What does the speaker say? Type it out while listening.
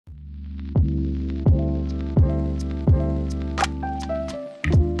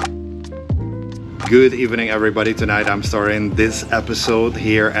Good evening, everybody. Tonight I'm starting this episode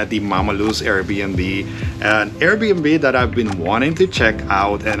here at the Mammaloes Airbnb, an Airbnb that I've been wanting to check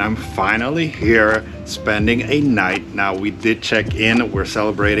out, and I'm finally here spending a night. Now, we did check in. We're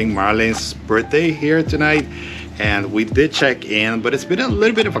celebrating Marlene's birthday here tonight, and we did check in, but it's been a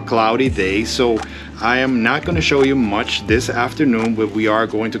little bit of a cloudy day, so I am not going to show you much this afternoon, but we are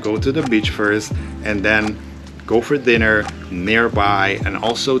going to go to the beach first and then go for dinner nearby. And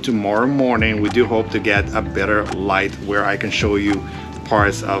also tomorrow morning we do hope to get a better light where I can show you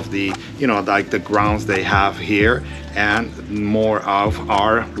parts of the, you know, like the grounds they have here and more of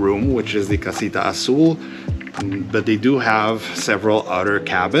our room, which is the Casita Azul. But they do have several other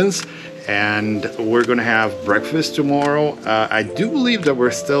cabins, and we're gonna have breakfast tomorrow. I do believe that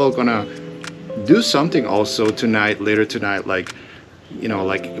we're still gonna do something also tonight, later tonight, like, you know,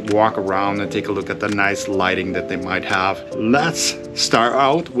 like walk around and take a look at the nice lighting that they might have. Let's start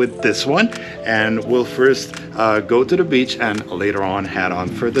out with this one, and we'll first go to the beach and later on head on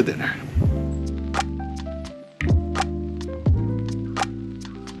for the dinner.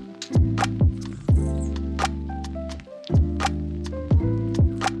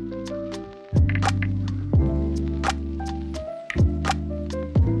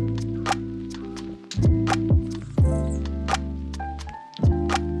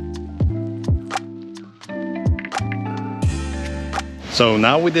 So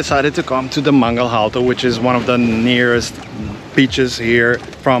now we decided to come to the Mangal Alto, which is one of the nearest beaches here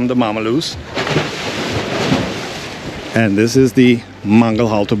from the Mammaloes. And this is the Mangal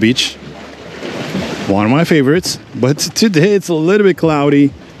Alto beach, one of my favorites, but today it's a little bit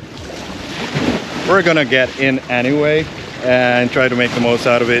cloudy. We're gonna get in anyway and try to make the most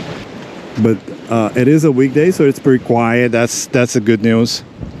out of it. But it is a weekday, so it's pretty quiet. That's the good news.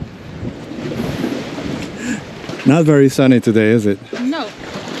 Not very sunny today, is it? No,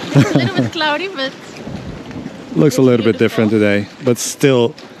 it's a little bit cloudy, but looks a little bit different today, but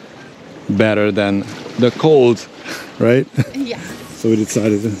still better than the cold, right? Yes. So we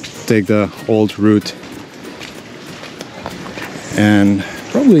decided to take the old route and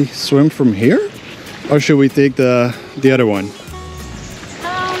probably swim from here, or should we take the other one?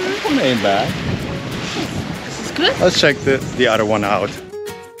 Ain't bad. This is good. Let's check the other one out.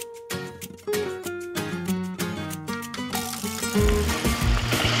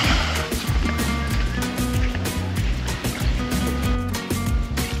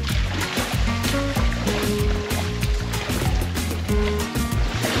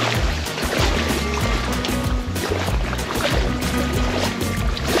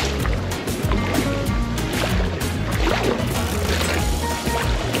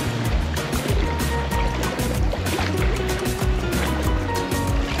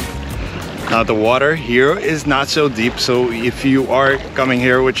 Now the water here is not so deep, so if you are coming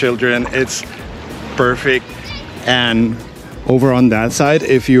here with children, it's perfect. And over on that side,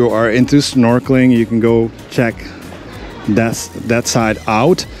 if you are into snorkeling, you can go check that side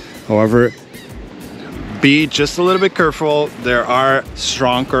out. However, be just a little bit careful. There are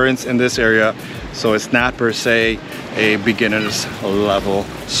strong currents in this area, so it's not per se a beginner's level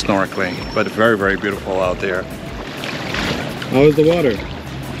snorkeling, but very, very beautiful out there. How is the water?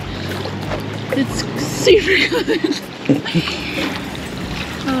 It's super good.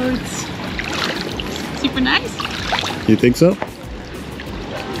 Oh, it's super nice. You think so?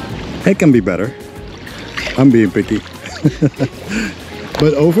 It can be better. I'm being picky.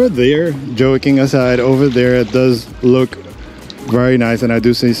 But over there, joking aside, over there it does look very nice, and I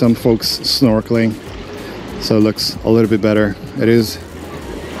do see some folks snorkeling, so it looks a little bit better. It is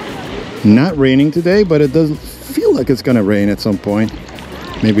not raining today, but it does feel like it's gonna rain at some point,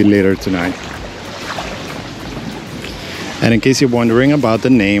 maybe later tonight. And in case you're wondering about the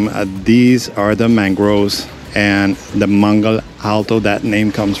name, these are the mangroves, and the Mangal Alto, that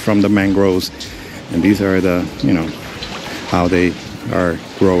name comes from the mangroves. And these are the, you know, how they are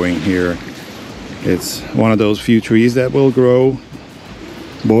growing here. It's one of those few trees that will grow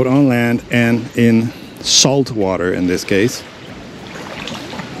both on land and in salt water in this case.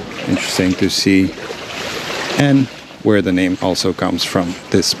 Interesting to see, and where the name also comes from,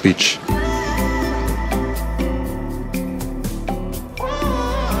 this beach.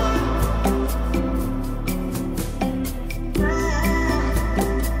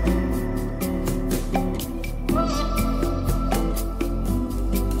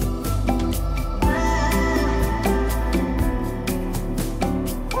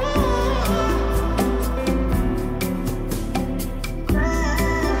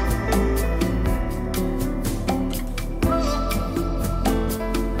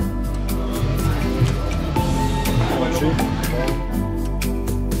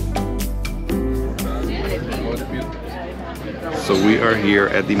 are here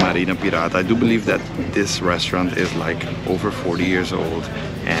at the Marina Pirata. I do believe that this restaurant is like over 40 years old,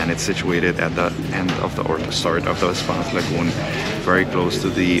 and it's situated at the end of the, or the start of the Espan's Lagoon, very close to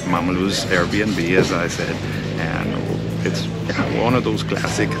the Mammaloes Airbnb, as I said. And it's one of those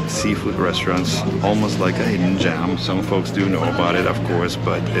classic seafood restaurants, almost like a hidden gem. Some folks do know about it, of course,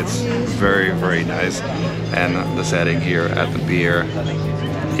 but it's very, very nice. And the setting here at the pier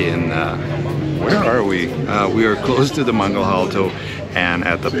in where are we? We are close to the Mangal Alto and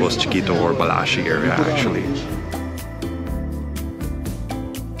at the Post Chiquito or Balashi area, actually.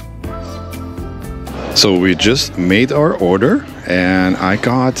 So we just made our order, and I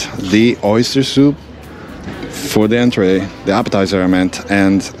got the oyster soup for the entree, the appetizer I meant,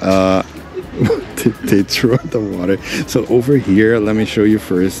 and they threw out the water. So over here, let me show you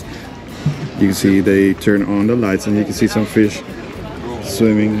first. You can see they turn on the lights and you can see some fish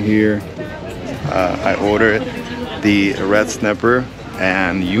swimming here. I ordered the red snapper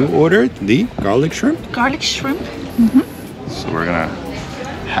and you ordered the garlic shrimp? Garlic shrimp. So we're gonna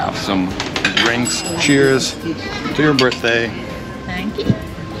have some drinks. Cheers to your birthday. Thank you.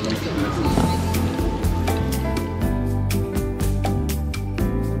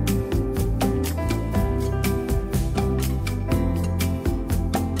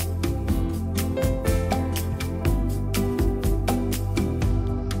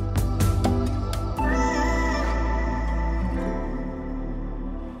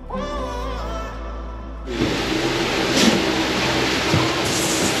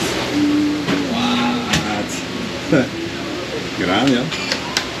 Grande,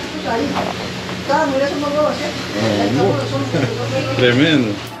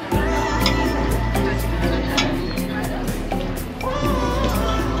 tremendo.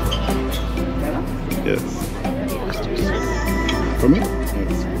 Yes. For me?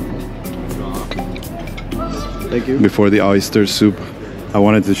 Thank you. Before the oyster soup, I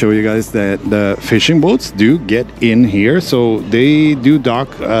wanted to show you guys that the fishing boats do get in here, so they do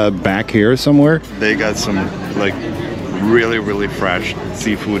dock back here somewhere. They got some like really fresh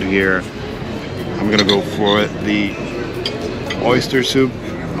seafood here. I'm gonna go for the oyster soup,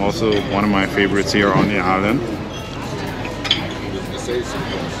 also one of my favorites here on the island.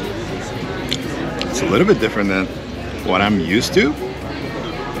 It's a little bit different than what I'm used to,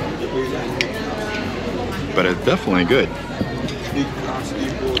 but it's definitely good.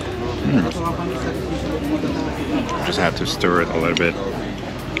 Just have to stir it a little bit.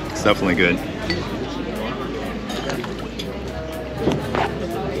 It's definitely good.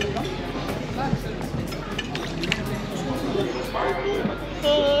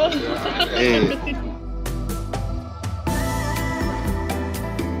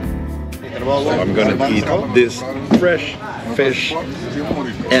 So I'm gonna eat this fresh fish,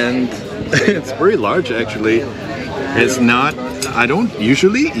 and it's pretty large actually. It's not, I don't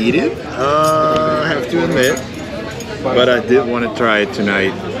usually eat it, I have to admit, but I did want to try it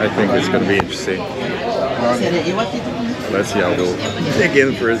tonight. I think it's gonna be interesting. Let's see, I'll go dig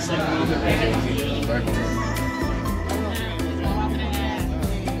in first.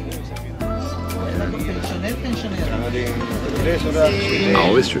 I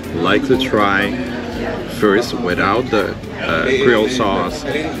always like to try first without the Creole sauce,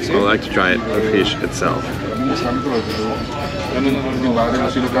 so I like to try the fish itself.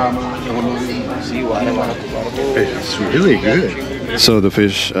 It's really good. So the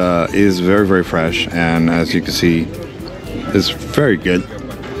fish is very fresh, and as you can see, it's very good.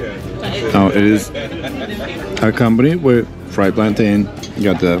 Now it is accompanied with fried plantain. You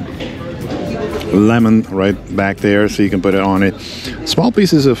got the lemon right back there, so you can put it on it. Small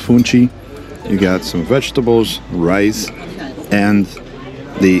pieces of funchi. You got some vegetables, rice, and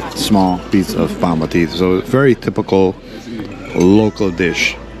the small piece of pamati. So a very typical local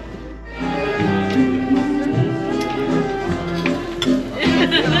dish.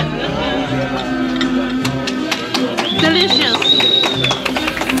 Delicious.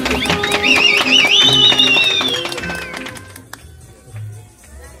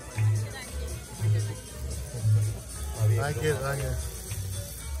 Like it.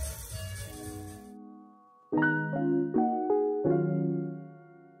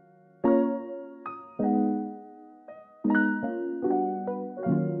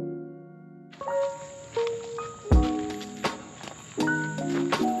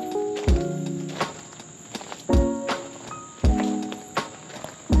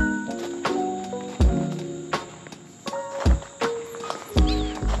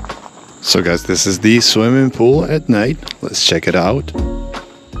 So guys, this is the swimming pool at night. Let's check it out.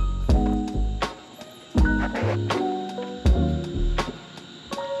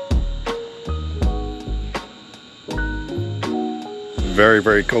 Very,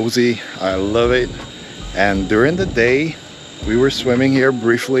 very cozy. I love it. And during the day, we were swimming here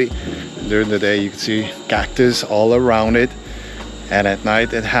briefly. During the day, you can see cactus all around it. And at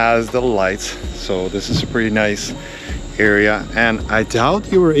night, it has the lights. So this is a pretty nice area. And I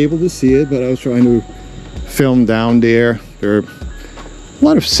doubt you were able to see it, but I was trying to film down there. There are a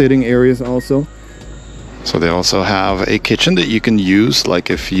lot of sitting areas also. So they also have a kitchen that you can use, like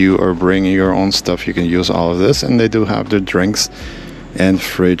if you are bringing your own stuff, you can use all of this. And they do have the drinks and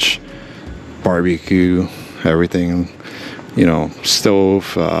fridge, barbecue, everything, you know,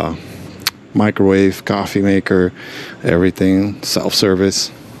 stove, microwave, coffee maker, everything,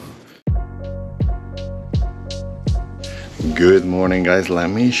 self-service. Good morning, guys. Let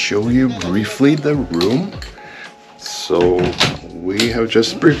me show you briefly the room. So we have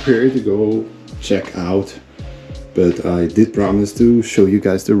just prepared to go check out, but I did promise to show you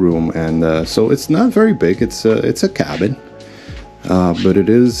guys the room. And so it's not very big. It's a cabin, but it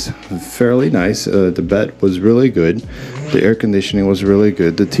is fairly nice. The bed was really good. The air conditioning was really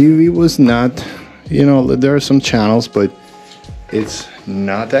good. The TV was not, you know, there are some channels, but it's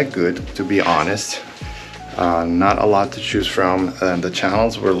not that good, to be honest. Not a lot to choose from. And the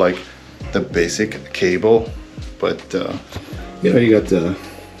channels were like the basic cable, but you know, you got the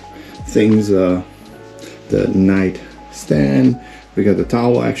things, the night stand. We got the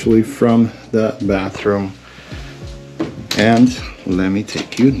towel actually from the bathroom. And let me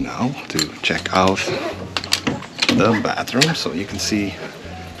take you now to check out the bathroom. So you can see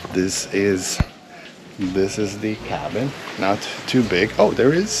this is the cabin. Not too big. Oh,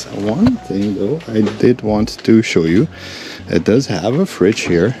 there is one thing though I did want to show you. It does have a fridge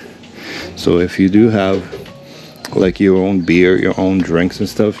here. So if you do have like your own beer, your own drinks and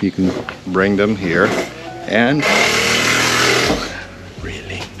stuff, you can bring them here. And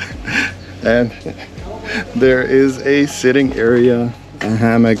really, and there is a sitting area, a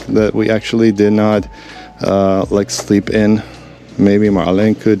hammock that we actually did not like sleep in. Maybe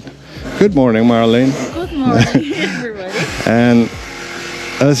Marlene could. Good morning, Marlene. Good morning, everybody. And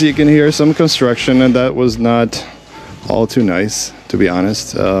as you can hear, some construction, and that was not all too nice, to be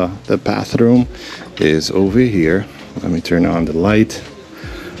honest. The bathroom is over here. Let me turn on the light.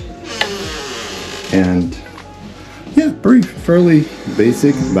 And yeah, fairly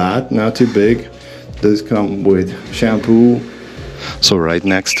basic bath, not too big. Does come with shampoo. So right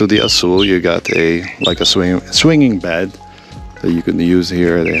next to the Azul, you got like a swinging bed that you can use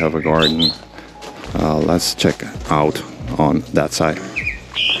here. They have a garden. Let's check out on that side.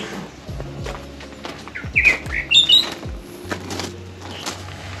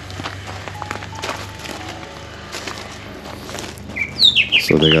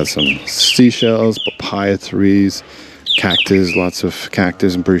 So they got some seashells, papaya trees, cactus, lots of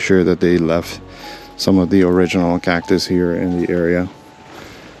cactus. I'm pretty sure that they left some of the original cactus here in the area.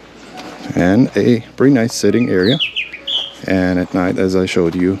 And a pretty nice sitting area. And at night, as I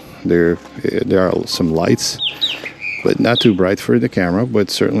showed you, there are some lights, but not too bright for the camera, but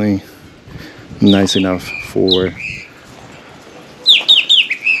certainly nice enough for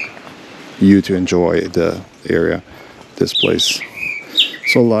you to enjoy the area, this place.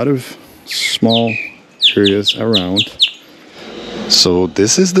 So a lot of small areas around. So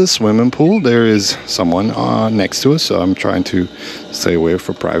this is the swimming pool. There is someone next to us, so I'm trying to stay away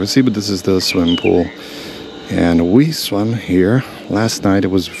for privacy, but this is the swimming pool. And we swam here last night. It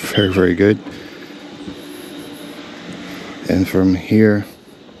was very, very good. And from here,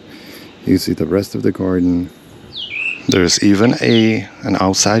 you see the rest of the garden. There's even an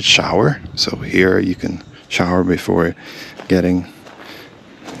outside shower. So here you can shower before getting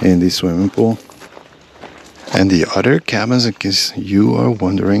in the swimming pool. And the other cabins, in case you are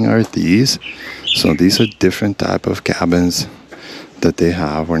wondering, are these. So these are different type of cabins that they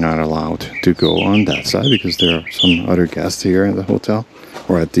have. We're not allowed to go on that side because there are some other guests here in the hotel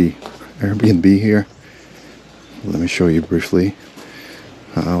or at the Airbnb here. Let me show you briefly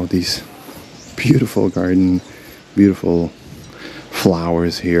how these beautiful garden, beautiful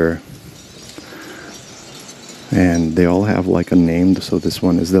flowers here. And they all have like a name. So this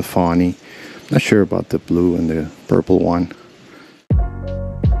one is the Fawny. Not sure about the blue and the purple one.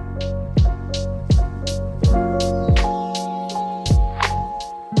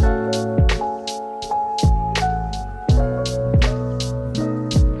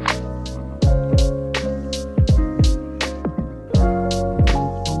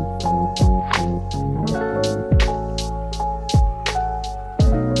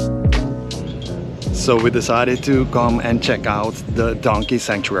 So we decided to come and check out the donkey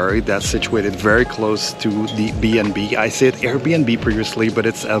sanctuary that's situated very close to the B&B. I said Airbnb previously, but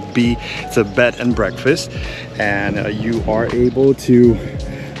it's a bed and breakfast, and you are able to,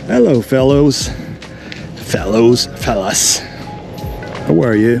 hello fellas, how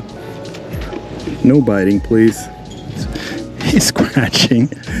are you? No biting please. He's scratching,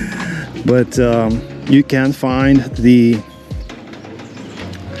 but you can find the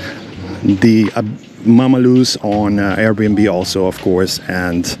Mammaloes on Airbnb also, of course.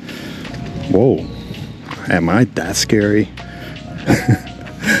 And whoa, am I that scary?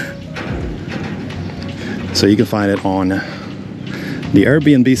 So you can find it on the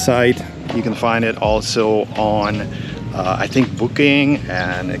Airbnb site. You can find it also on I think Booking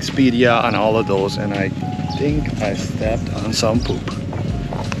and Expedia and all of those. And I think I stepped on some poop.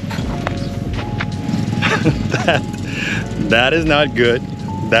 that is not good.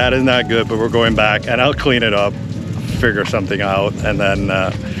 That is not good, but we're going back and I'll clean it up, figure something out, and then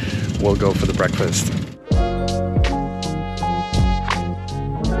we'll go for the breakfast.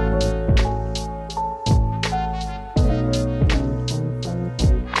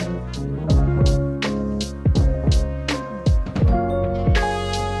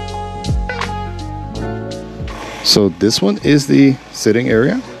 So this one is the sitting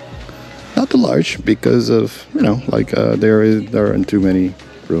area. Not too large because of, you know, like there aren't too many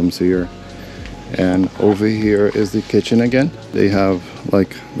rooms here. And over here is the kitchen again. They have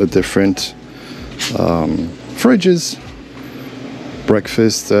like the different fridges.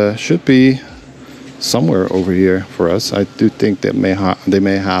 Breakfast should be somewhere over here for us. I do think they may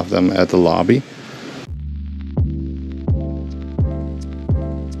have them at the lobby.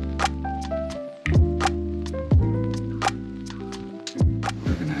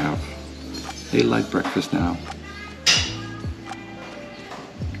 We're gonna have daylight breakfast now.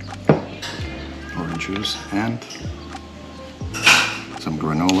 Orange juice and some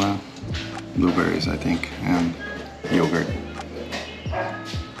granola, blueberries I think, and yogurt.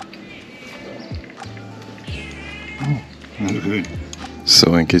 Oh, that's good.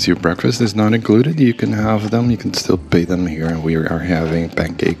 So in case your breakfast is not included, you can have them, you can still pay them here. We are having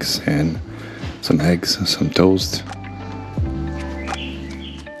pancakes and some eggs, some toast.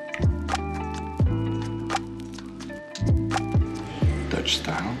 Dutch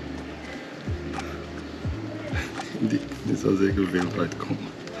style. Die zal zeker veel uitkomen.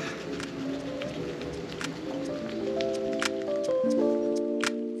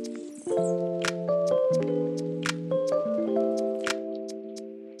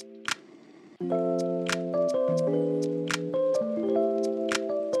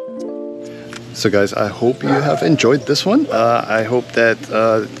 So guys, I hope you have enjoyed this one. I hope that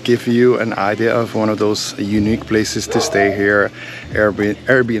give you an idea of one of those unique places to stay here,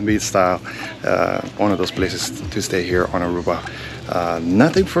 Airbnb style, one of those places to stay here on Aruba.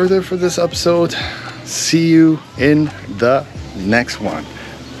 Nothing further for this episode. See you in the next one.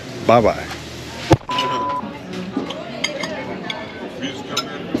 Bye bye.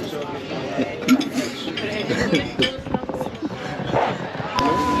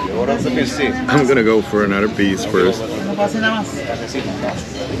 I'm gonna go for another piece first.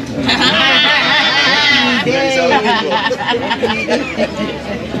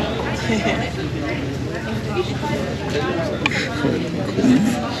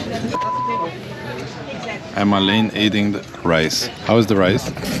 I'm Alain eating the rice. How is the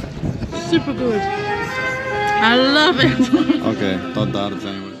rice? Super good. I love it. Okay, tot daar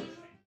zijn we.